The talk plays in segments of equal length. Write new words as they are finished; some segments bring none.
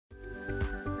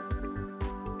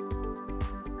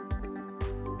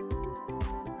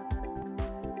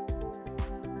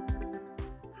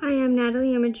Hi, I'm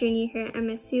Natalie. I'm a junior here at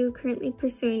MSU, currently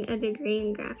pursuing a degree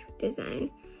in graphic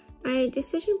design. My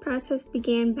decision process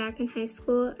began back in high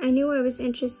school. I knew I was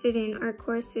interested in art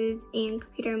courses and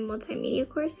computer and multimedia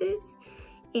courses,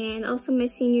 and also my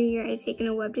senior year I had taken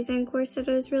a web design course that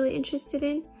I was really interested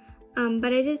in.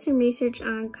 But I did some research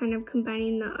on kind of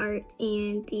combining the art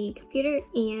and the computer,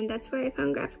 and that's where I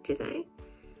found graphic design.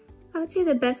 I would say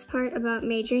the best part about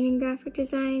majoring in graphic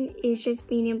design is just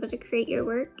being able to create your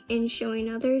work and showing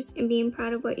others and being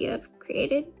proud of what you have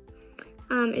created.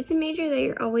 It's a major that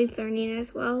you're always learning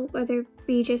as well, whether it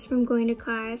be just from going to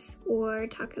class or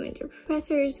talking with your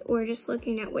professors or just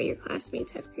looking at what your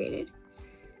classmates have created.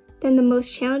 Then the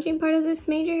most challenging part of this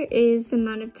major is the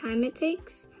amount of time it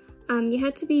takes. You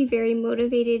have to be very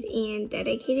motivated and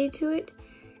dedicated to it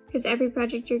because every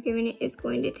project you're given it is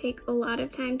going to take a lot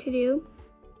of time to do.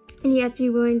 And you have to be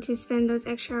willing to spend those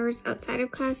extra hours outside of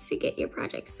class to get your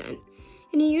projects done.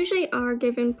 And you usually are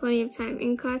given plenty of time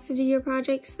in class to do your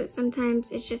projects, but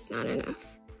sometimes it's just not enough.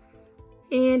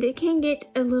 And it can get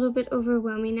a little bit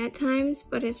overwhelming at times,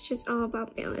 but it's just all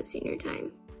about balancing your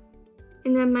time.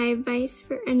 And then my advice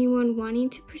for anyone wanting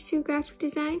to pursue graphic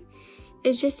design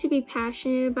is just to be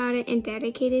passionate about it and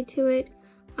dedicated to it.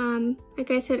 Like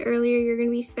I said earlier, you're going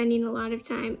to be spending a lot of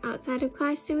time outside of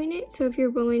class doing it, so if you're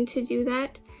willing to do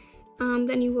that,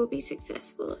 then you will be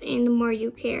successful, and the more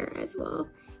you care as well,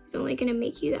 it's only going to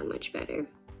make you that much better.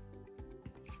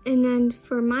 And then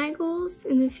for my goals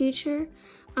in the future,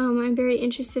 I'm very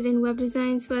interested in web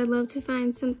design, so I'd love to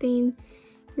find something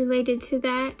related to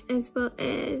that, as well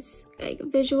as like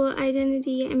visual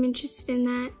identity. I'm interested in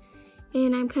that,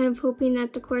 and I'm kind of hoping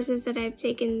that the courses that I've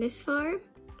taken this far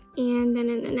and then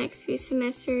in the next few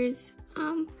semesters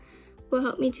will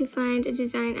help me to find a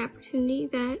design opportunity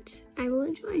that I will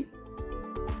enjoy.